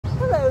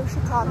to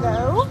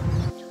Chicago.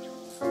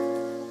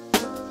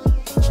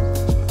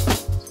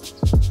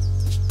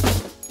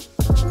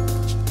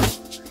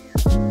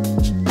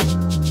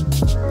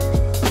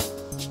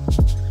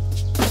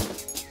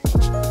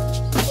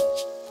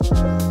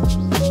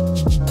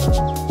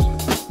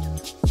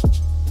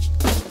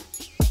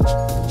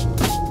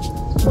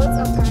 What's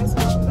up, guys?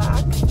 Welcome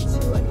back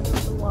to a new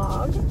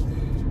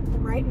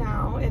vlog. Right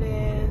now it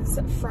is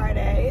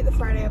Friday, the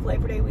Friday of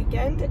Labor Day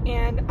weekend,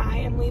 and I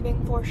am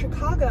leaving for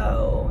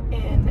Chicago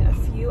in a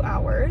few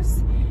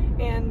hours,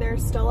 and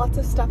there's still lots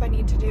of stuff I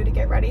need to do to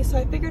get ready, so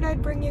I figured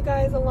I'd bring you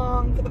guys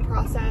along for the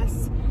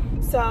process.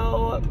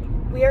 So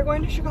we are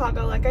going to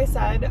Chicago, like I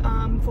said,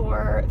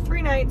 for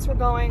 3 nights. We're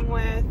going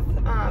with,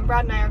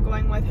 Brad and I are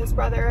going with his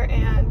brother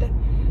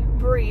and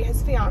Bree,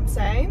 his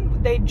fiance.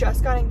 They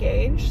just got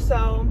engaged,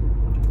 so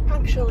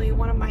actually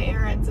one of my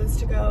errands is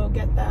to go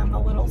get them a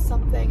little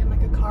something and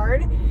like a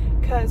card,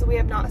 because we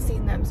have not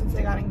seen them since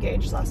they got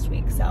engaged last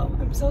week. So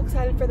I'm so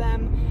excited for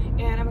them,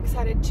 and I'm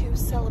excited to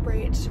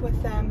celebrate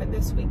with them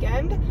this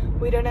weekend.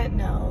 We didn't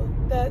know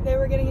that they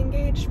were getting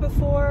engaged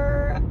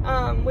before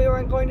we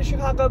weren't going to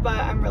Chicago, but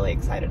I'm really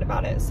excited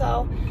about it.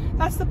 So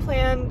that's the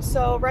plan.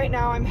 So right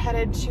now I'm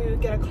headed to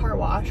get a car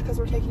wash because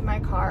we're taking my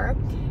car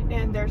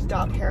and there's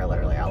dog hair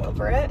literally all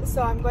over it.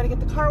 So I'm going to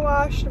get the car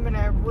washed. I'm going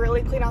to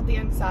really clean out the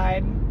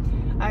inside.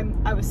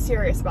 I was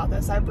serious about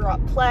this. I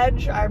brought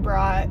Pledge, I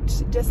brought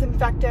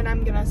disinfectant.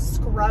 I'm gonna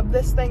scrub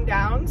this thing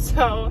down.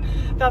 So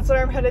that's what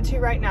I'm headed to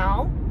right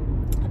now.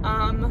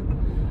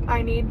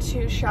 I need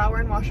to shower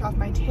and wash off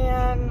my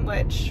tan,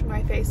 which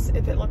my face,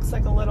 if it looks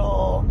like a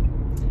little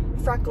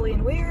freckly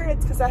and weird,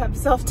 it's because I have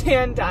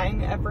self-tan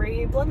dyeing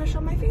every blemish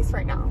on my face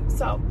right now.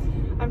 So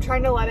I'm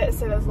trying to let it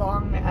sit as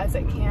long as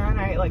it can.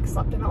 I like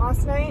slept in it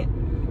last night.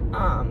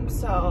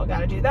 So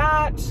gotta do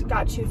that.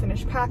 Got to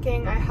finish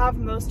packing. I have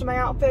most of my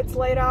outfits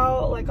laid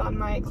out like on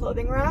my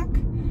clothing rack,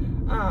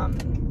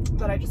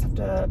 but I just have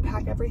to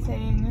pack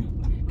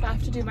everything. I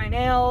have to do my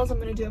nails. I'm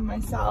gonna do them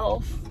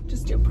myself,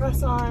 just do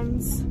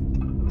press-ons,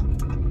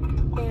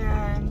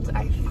 and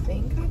I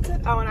think that's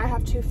it. Oh, and I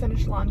have to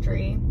finish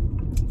laundry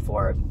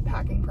for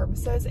packing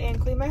purposes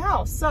and clean my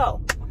house. So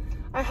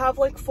I have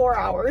like 4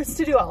 hours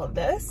to do all of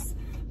this,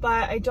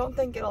 but I don't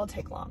think it'll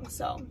take long,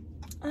 so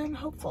I'm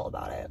hopeful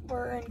about it.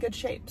 We're in good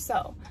shape.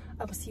 So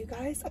I will see you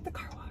guys at the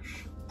car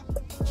wash.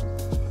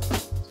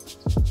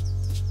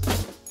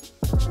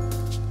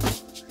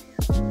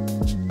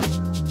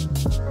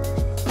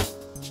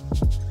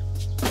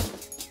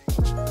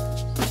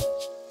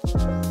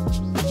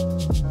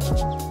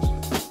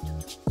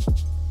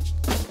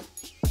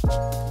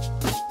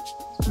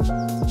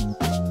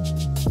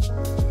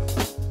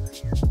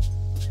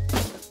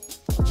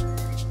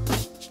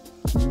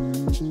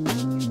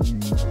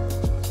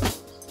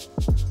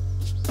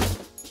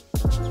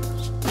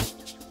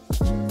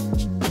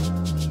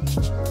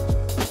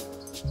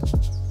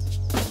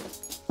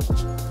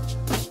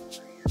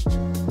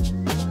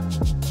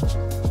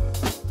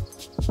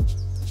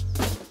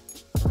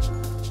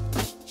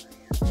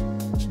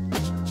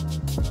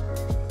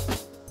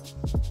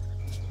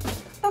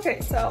 Okay,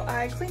 so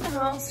I cleaned the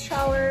house,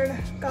 showered,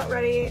 got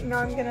ready. Now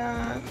I'm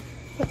gonna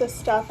put this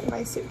stuff in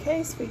my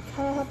suitcase. We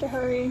kind of have to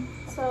hurry.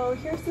 So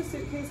here's the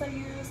suitcase I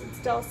use. It's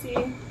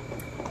Delcy,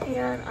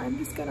 and I'm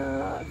just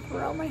gonna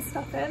throw my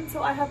stuff in.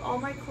 So I have all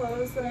my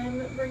clothes that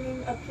I'm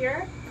bringing up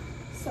here.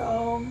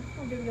 So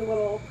I'll give you a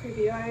little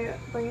preview. I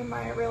bring in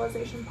my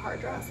Realization par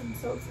dress. I'm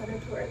so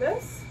excited to wear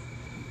this.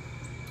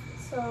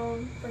 So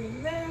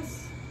bringing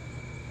this.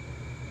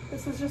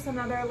 This is just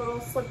another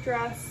little slip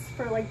dress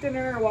for like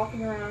dinner or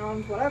walking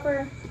around,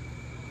 whatever.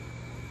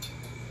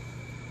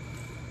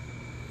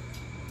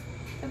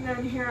 And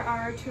then here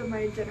are 2 of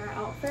my dinner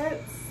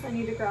outfits. I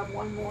need to grab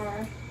one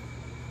more.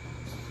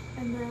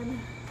 And then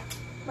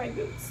my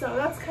boots. So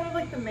that's kind of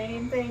like the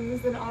main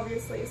things. Then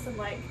obviously some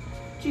like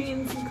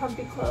jeans and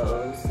comfy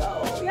clothes.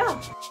 So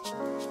yeah.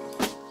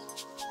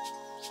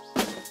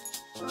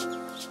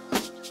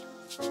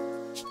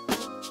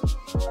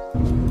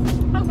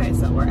 Okay,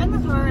 so we're in the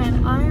car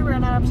and I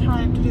ran out of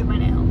time to do my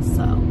nails.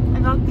 So I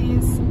got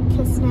these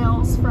Kiss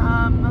nails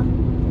from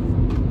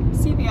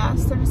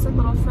CVS. They're just like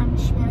little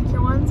French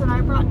manicure ones, and I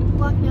brought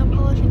black nail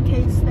polish in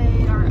case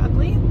they are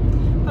ugly.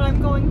 But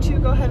I'm going to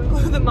go ahead and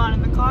glue them on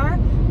in the car.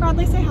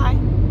 Bradley, say hi.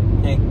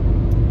 Hey.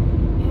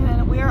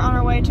 And we are on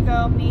our way to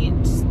go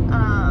meet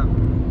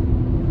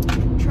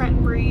Trent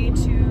and Bree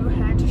to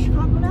head to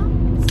Chicago now.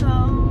 So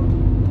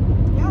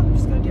yeah, I'm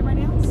just gonna do my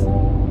nails.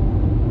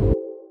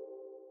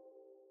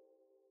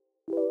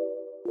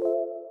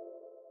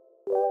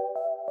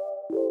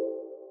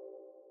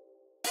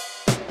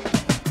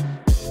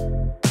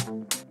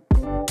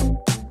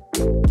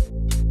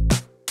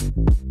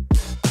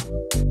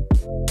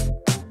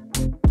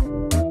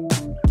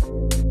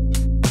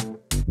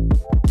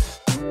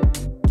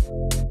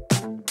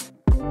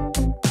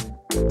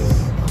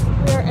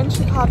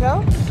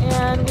 Chicago,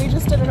 and we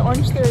just did an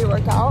Orange Theory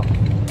workout,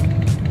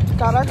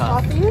 got our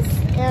coffees,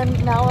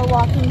 and now we're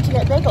walking to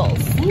get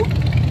bagels.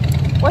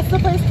 What's the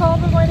place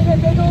called we're going to get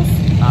bagels?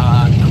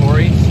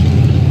 Corey's.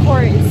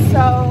 Corey's.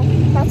 So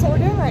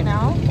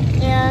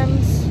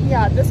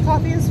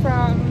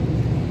from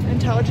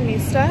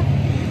Intellegentsia.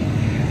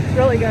 It's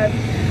really good.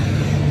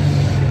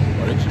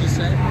 What did you just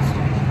say?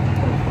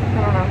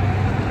 I don't know.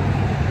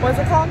 What's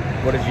it called?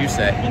 What did you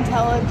say?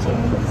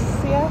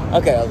 Intelligentsia.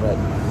 Okay, I was right.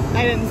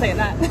 I didn't say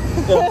that.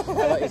 I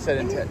thought you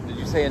said did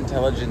you say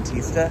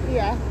Intelligentsia?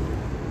 Yeah.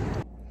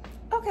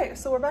 Okay,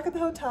 so we're back at the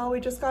hotel. We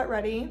just got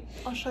ready.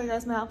 I'll show you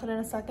guys my outfit in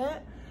a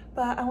second,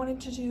 but I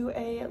wanted to do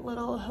a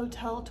little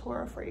hotel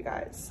tour for you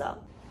guys. So,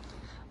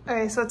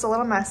 okay, so it's a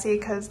little messy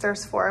because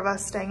there's 4 of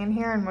us staying in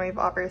here, and we've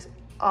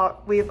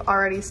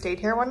already stayed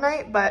here one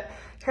night. But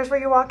here's where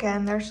you walk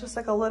in. There's just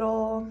like a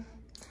little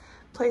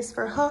place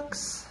for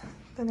hooks.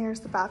 Then there's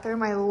the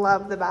bathroom. I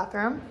love the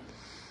bathroom.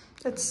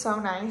 It's so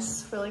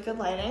nice. Really good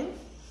lighting.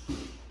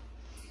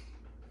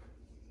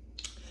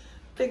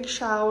 Big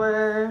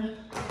shower.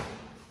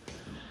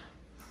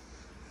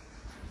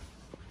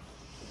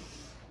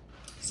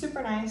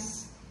 Super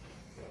nice.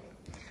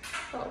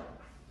 Little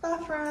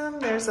bathroom.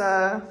 There's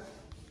a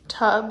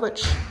tub,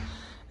 which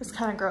is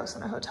kind of gross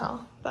in a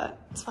hotel, but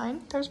it's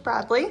fine. There's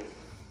Bradley.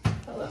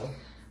 Hello.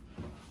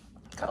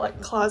 Got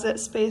like closet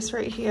space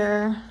right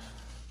here.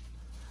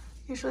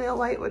 Usually a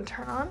light would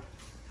turn on.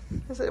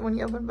 Is it when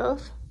you open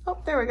both? Oh,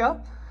 there we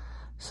go.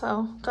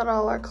 So got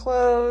all our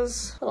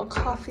clothes, little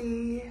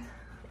coffee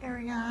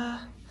area.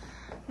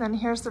 And then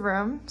here's the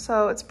room.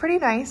 So it's pretty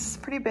nice,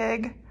 pretty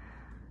big.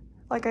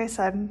 Like I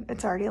said,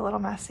 it's already a little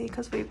messy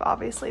because we've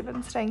obviously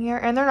been staying here,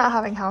 and they're not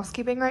having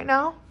housekeeping right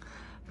now.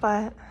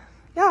 But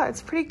yeah,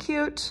 it's pretty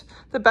cute.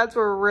 The beds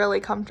were really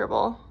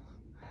comfortable.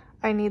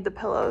 I need the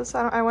pillows.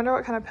 I wonder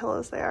what kind of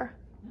pillows they are.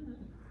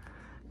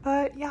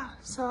 But yeah,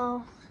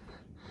 so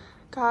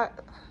got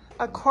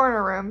a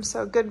corner room,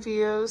 so good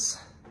views.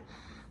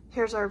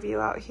 Here's our view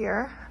out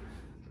here.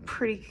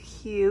 Pretty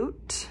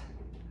cute.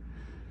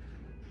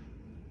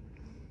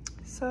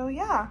 So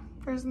yeah,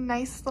 there's a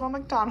nice little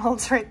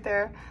McDonald's right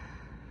there.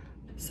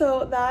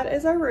 So that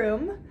is our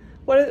room.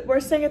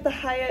 We're staying at the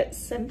Hyatt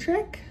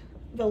Centric,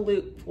 the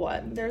Loop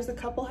one. There's a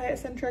couple Hyatt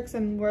Centrics,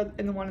 and we're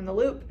in the one in the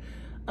Loop.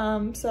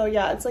 So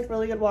yeah, it's like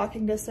really good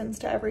walking distance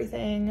to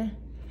everything.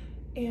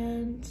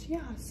 And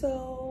yeah,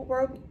 so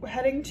we're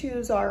heading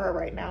to Zara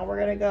right now. We're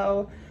gonna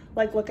go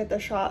like look at the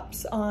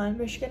shops on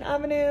Michigan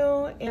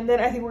Avenue, and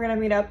then I think we're gonna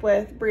meet up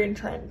with Bree and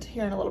Trent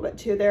here in a little bit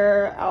too.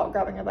 They're out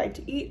grabbing a bite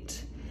to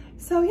eat.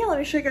 So yeah, let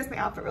me show you guys my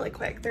outfit really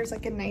quick. There's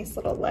like a nice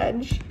little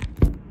ledge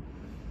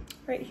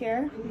right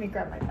here. Let me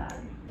grab my bag.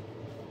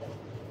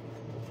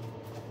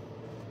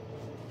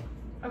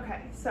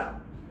 Okay, so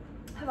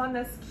I have on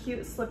this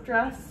cute slip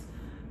dress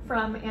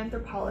from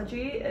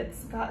Anthropologie.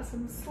 It's got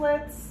some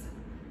slits,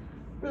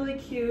 really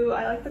cute.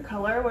 I like the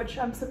color, which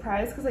I'm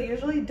surprised because I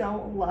usually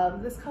don't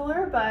love this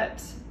color,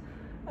 but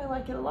I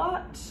like it a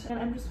lot. And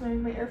I'm just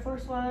wearing my Air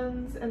Force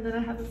Ones, and then I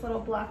have this little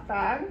black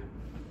bag.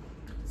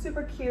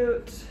 Super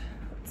cute.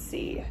 Let's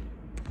see.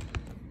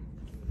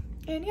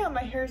 And yeah,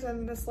 my hair's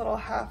in this little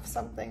half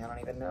something. I don't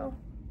even know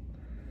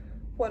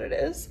what it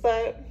is,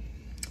 but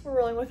we're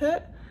rolling with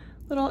it.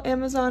 Little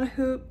Amazon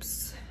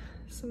hoops,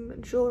 some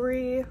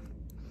jewelry,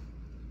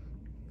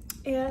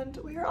 and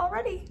we are all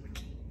ready.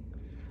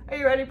 Are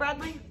you ready,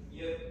 Bradley?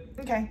 Yeah.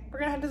 Okay, we're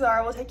gonna head to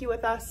Zara. We'll take you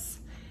with us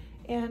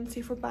and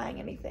see if we're buying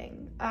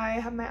anything. I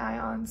have my eye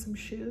on some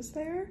shoes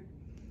there,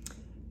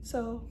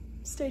 so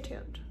stay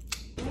tuned.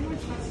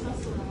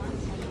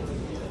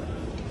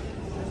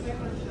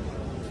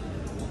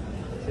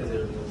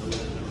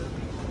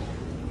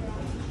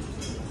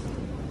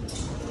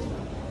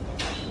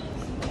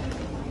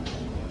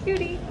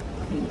 Cutie.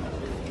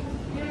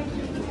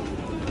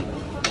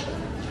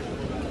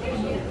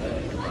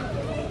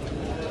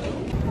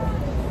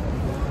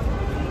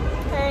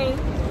 Hey.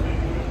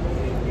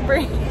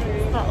 Bree.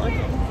 Not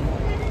looking.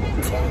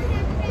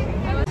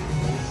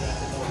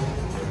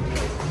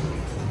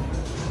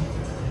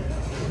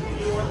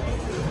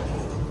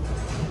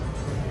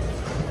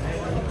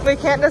 We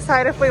can't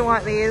decide if we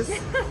want these.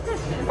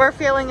 We're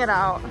feeling it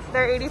out.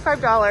 They're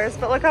 $85,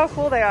 but look how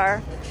cool they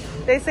are.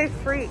 They say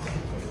freak.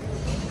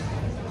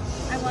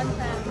 I want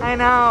them. I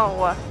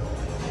know.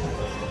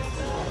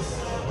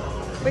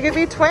 We could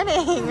be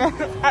twinning.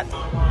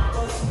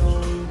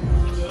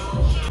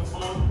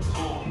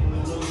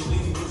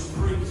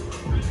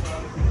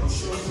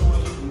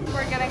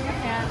 We're getting the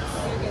pants.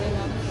 You're getting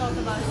them. Both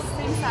of us.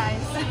 Same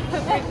size.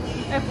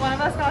 If one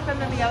of us got them,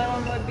 then the other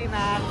one would be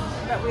mad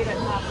that we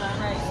didn't have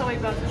them. Right. So we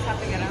both just have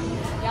to get them.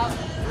 Yep.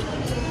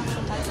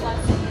 That's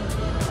less.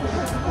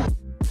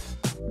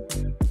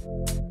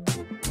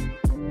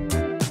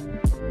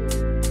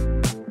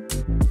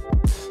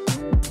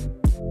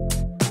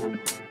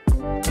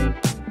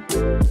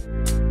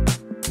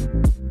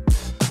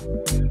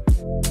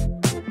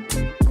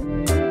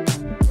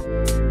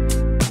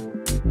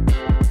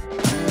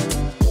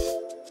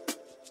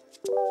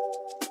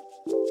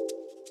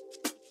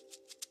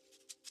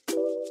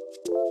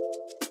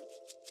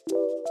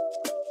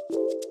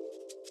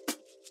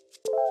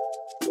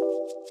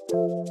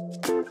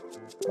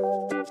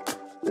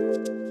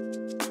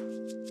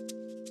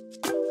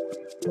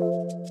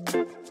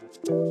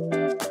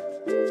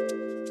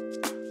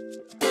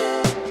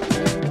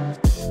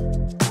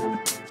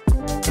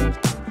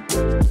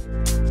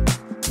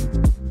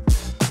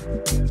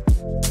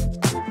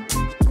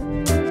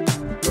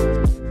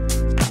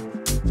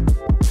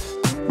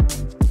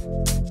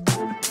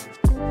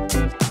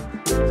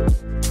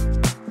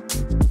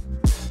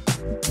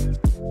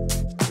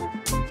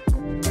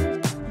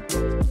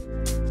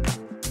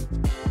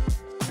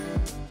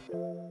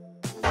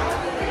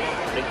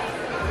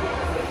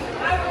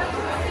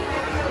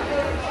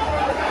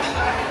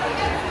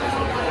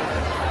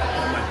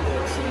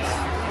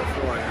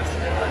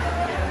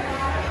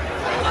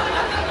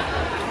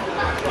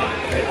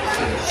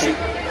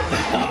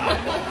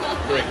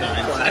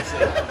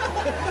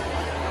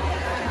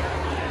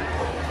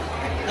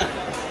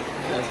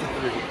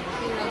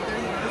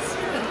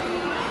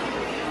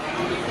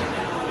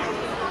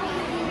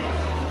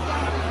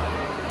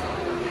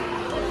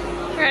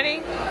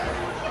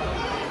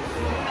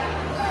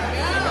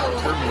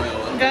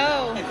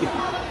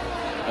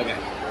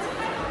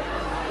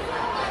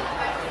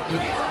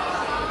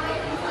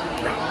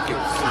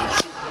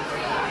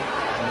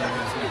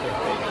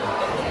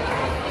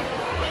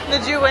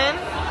 Did you win?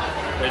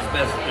 There's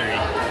best of 3.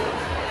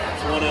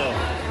 It's 1-0.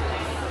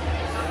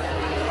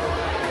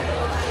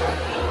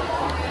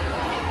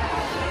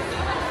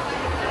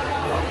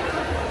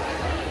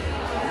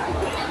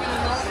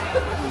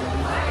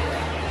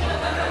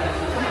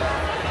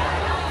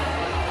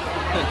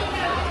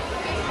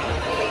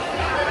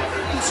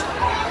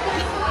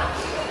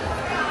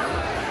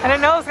 I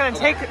didn't know it was going to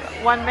take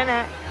 1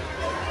 minute.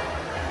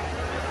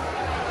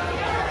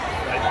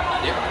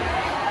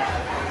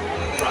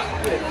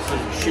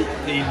 Shoot,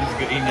 he knows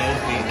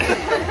me.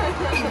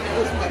 He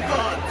knows my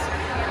thoughts.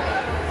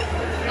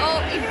 Oh,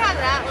 you can have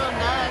that little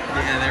nug.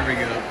 Yeah, there we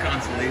go.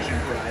 Consolation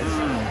prize.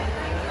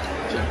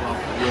 Jump off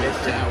the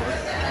Yellowtail tower.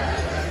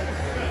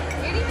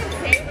 It ain't even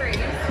savory.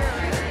 You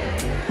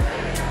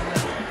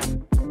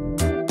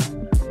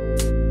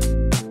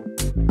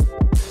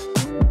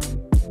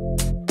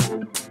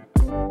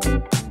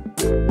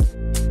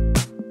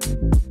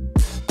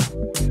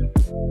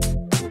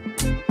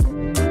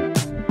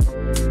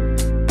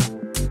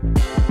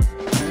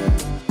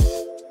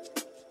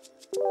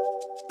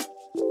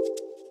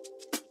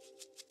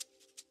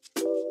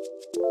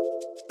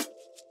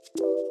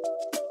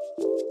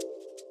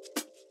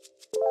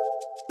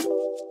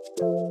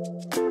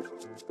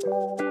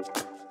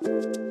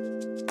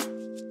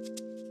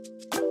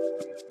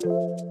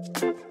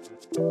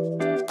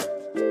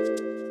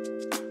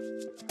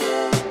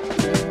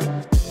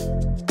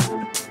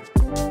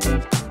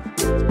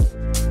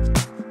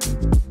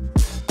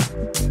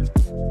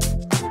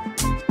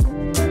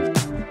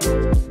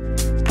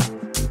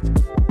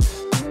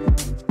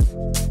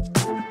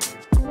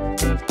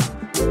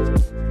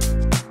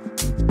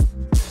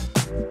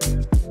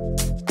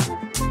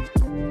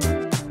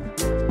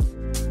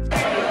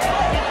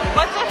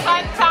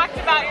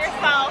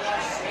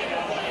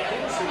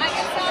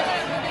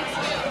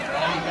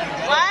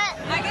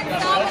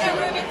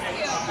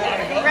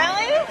threw it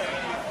right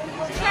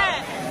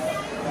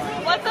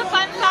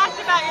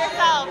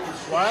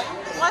What?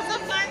 What's a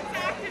fun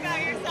fact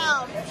about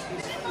yourself?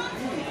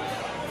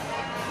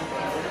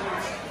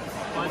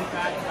 Fun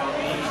fact about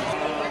me?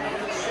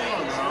 I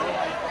don't know.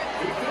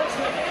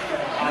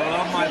 I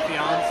love my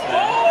fiance.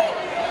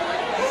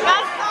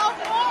 That's so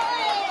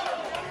boring!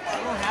 I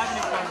don't have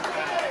any fun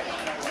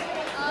facts.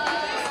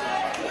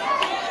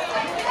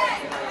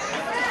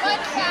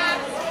 Fun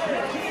fact,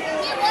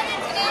 he wanted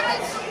to name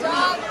his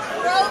dog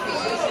Roby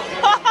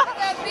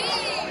the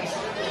bee.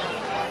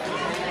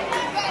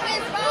 But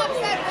his mom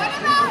said, what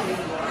about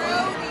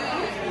Roby?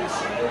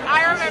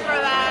 I remember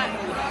that.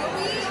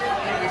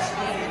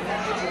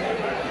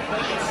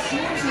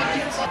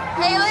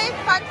 Haley,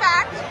 fun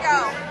fact, go.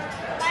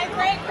 My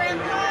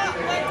great-grandpa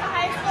went to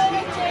high school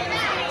with James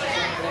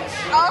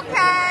Dean.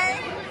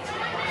 Okay.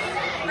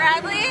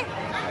 Bradley?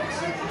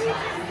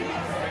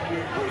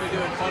 We're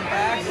doing fun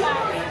facts?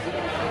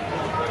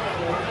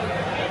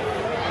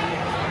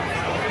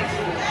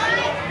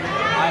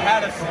 I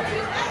had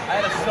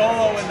a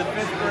solo in the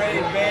 5th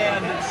grade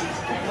band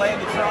playing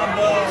the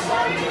trombone.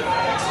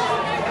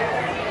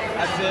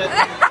 That's it.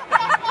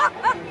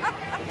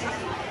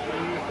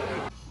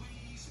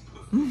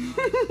 You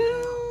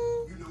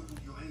know who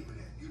you're aiming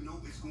at. You know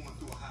it's going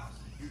through a house.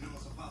 You know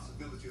it's a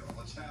possibility of a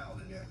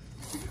child in there.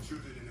 You see the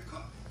children in the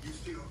car. You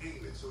still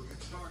aiming, so you're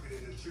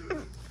targeting the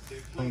children.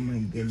 Oh my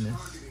goodness.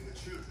 Targeting the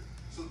children.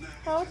 So now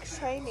How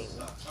exciting.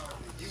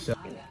 So,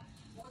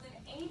 More than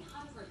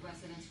 800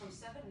 residents from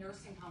 7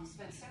 nursing homes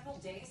spent several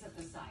days at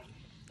the site.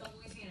 The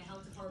Louisiana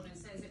Health Department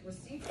says it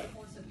received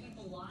reports of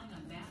people lying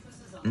on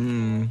mattresses on the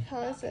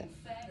floor, How is it?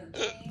 fed or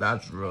changed,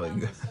 that's really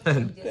and good.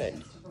 social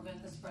distance to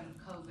prevent the spread of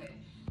COVID.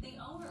 The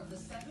owner of the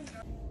 7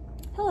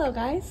 Hello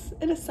guys,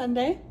 it is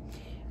Sunday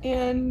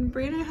and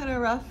Bree and I had a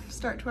rough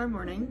start to our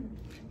morning,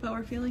 but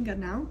we're feeling good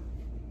now.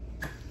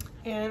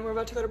 And we're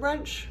about to go to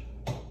brunch.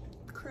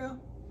 Crew,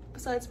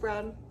 besides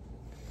Brad.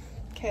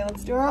 Okay,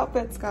 let's do our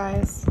outfits,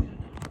 guys.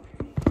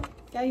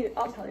 Yeah,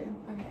 I'll tell you.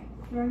 Okay.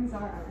 You're wearing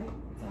Zara, right?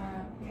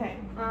 Zara. Okay.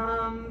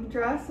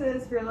 Dress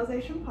is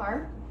Realization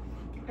Par,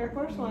 Air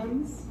Force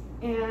Ones,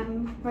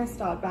 and my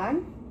stud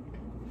bag.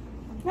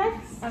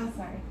 Next. I'm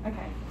sorry.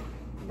 Okay.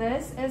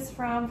 This is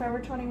from Forever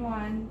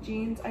 21.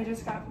 Jeans I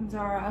just got from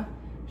Zara.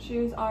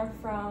 Shoes are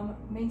from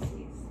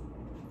Macy's.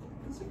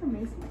 Those are from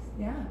Macy's.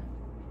 Yeah.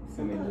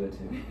 Send me the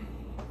 2.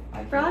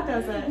 Brad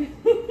does it.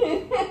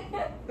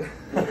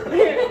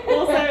 Here,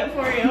 we'll set it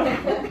for you.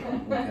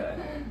 Okay.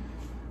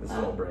 This is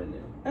all brand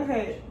new.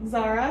 Okay,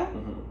 Zara.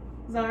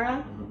 Mm-hmm.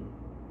 Zara.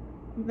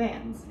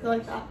 Vans. You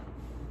like that?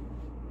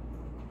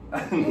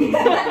 He's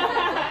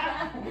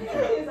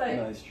like,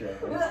 Nice try.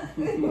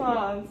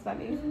 Oh, it's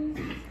funny.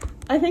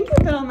 I think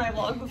you've been on my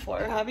vlog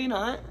before, have you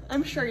not?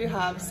 I'm sure you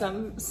have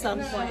some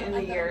point in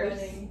the years.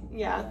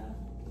 Yeah.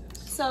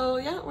 So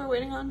yeah, we're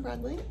waiting on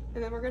Bradley,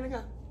 and then we're gonna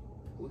go.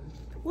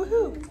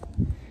 Woohoo!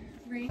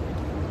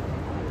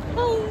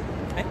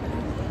 Hi.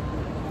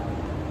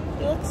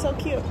 You look so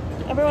cute.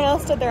 Everyone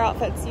else did their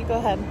outfits. You go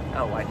ahead.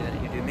 oh, why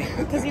didn't you do me?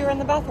 Because you were in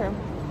the bathroom.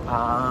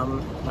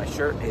 My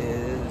shirt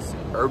is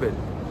Urban.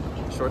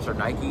 Shorts are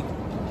Nike.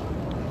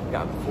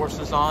 Got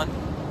Forces on.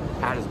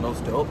 Hat is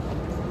most dope.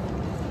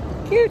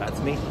 Cute. That's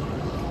me.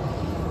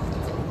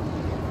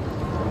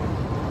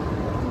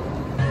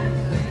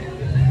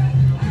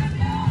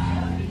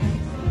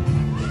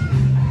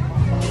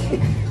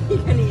 You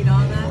can eat all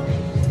that.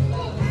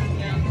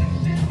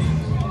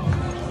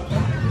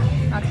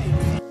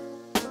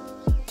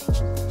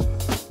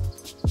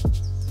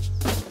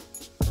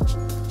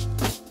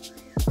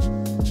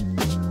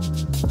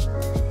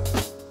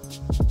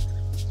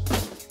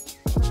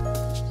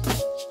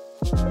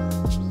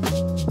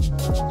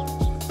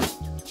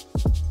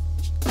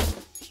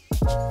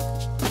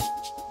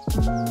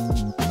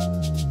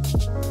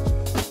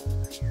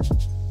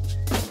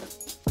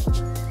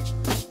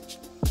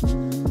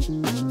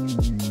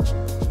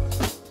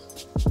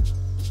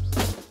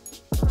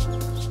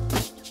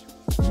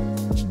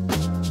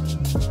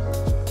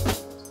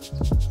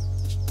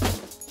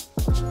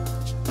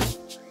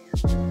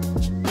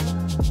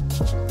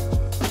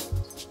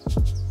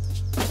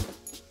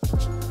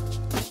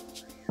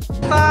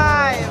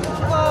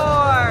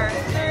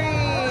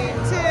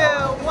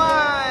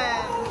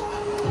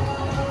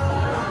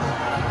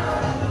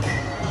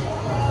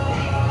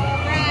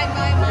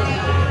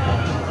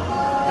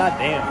 God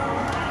damn.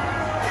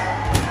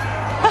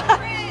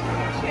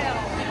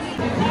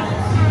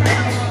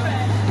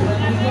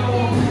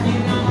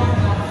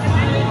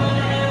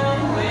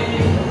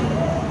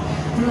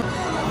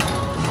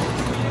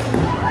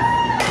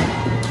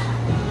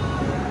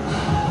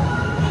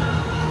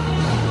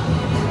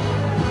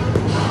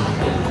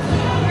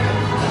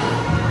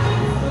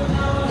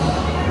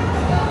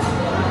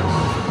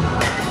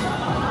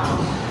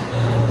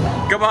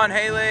 Come on,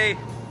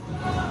 Haley.